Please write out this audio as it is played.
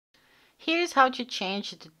Here's how to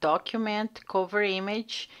change the document cover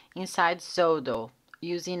image inside Xodo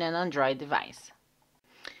using an Android device.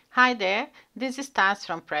 Hi there, this is Thass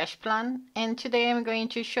from Preshplan, and today I'm going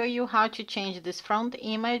to show you how to change this front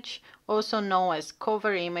image, also known as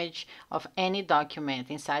cover image, of any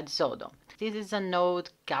document inside Xodo. This is a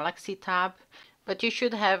Node Galaxy tab, but you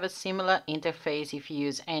should have a similar interface if you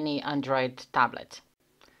use any Android tablet.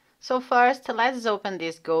 So first, let's open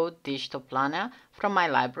this Go Digital Planner from my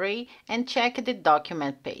library and check the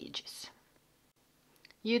document pages.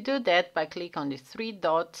 You do that by clicking on the three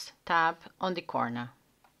dots tab on the corner.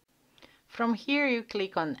 From here, you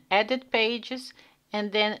click on Edit Pages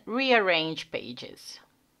and then Rearrange Pages.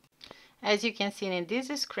 As you can see in this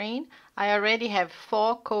screen, I already have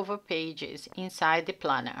 4 cover pages inside the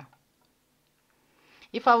planner.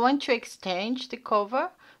 If I want to exchange the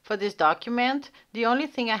cover for this document, the only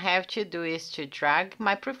thing I have to do is to drag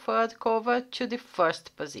my preferred cover to the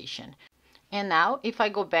first position. And now, if I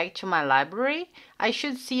go back to my library, I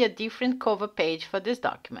should see a different cover page for this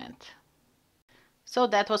document. So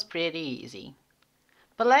that was pretty easy.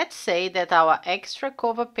 But let's say that our extra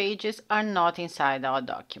cover pages are not inside our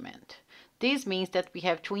document. This means that we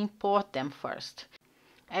have to import them first.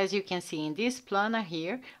 As you can see in this planner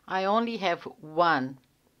here, I only have one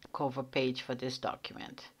cover page for this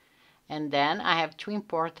document. And then I have to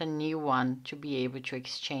import a new one to be able to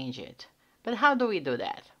exchange it. But how do we do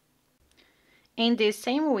that? In this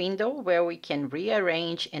same window where we can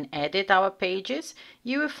rearrange and edit our pages,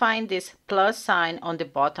 you will find this plus sign on the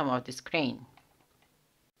bottom of the screen.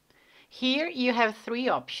 Here you have 3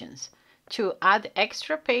 options: to add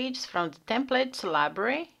extra pages from the templates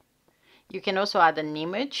library. You can also add an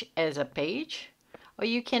image as a page, or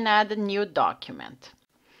you can add a new document.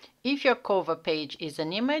 If your cover page is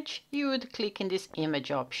an image, you would click in this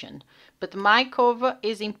image option, but my cover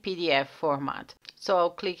is in PDF format, so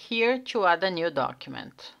I'll click here to add a new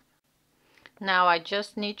document. Now I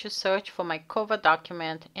just need to search for my cover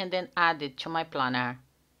document and then add it to my planner.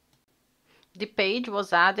 The page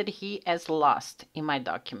was added here as lost in my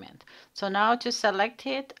document. So now to select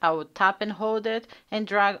it, I will tap and hold it and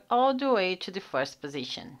drag all the way to the first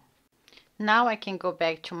position. Now I can go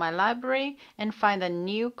back to my library and find a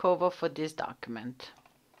new cover for this document.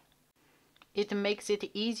 It makes it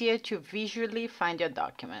easier to visually find your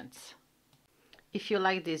documents. If you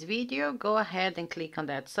like this video, go ahead and click on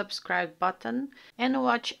that subscribe button and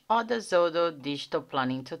watch other Xodo digital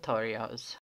planning tutorials.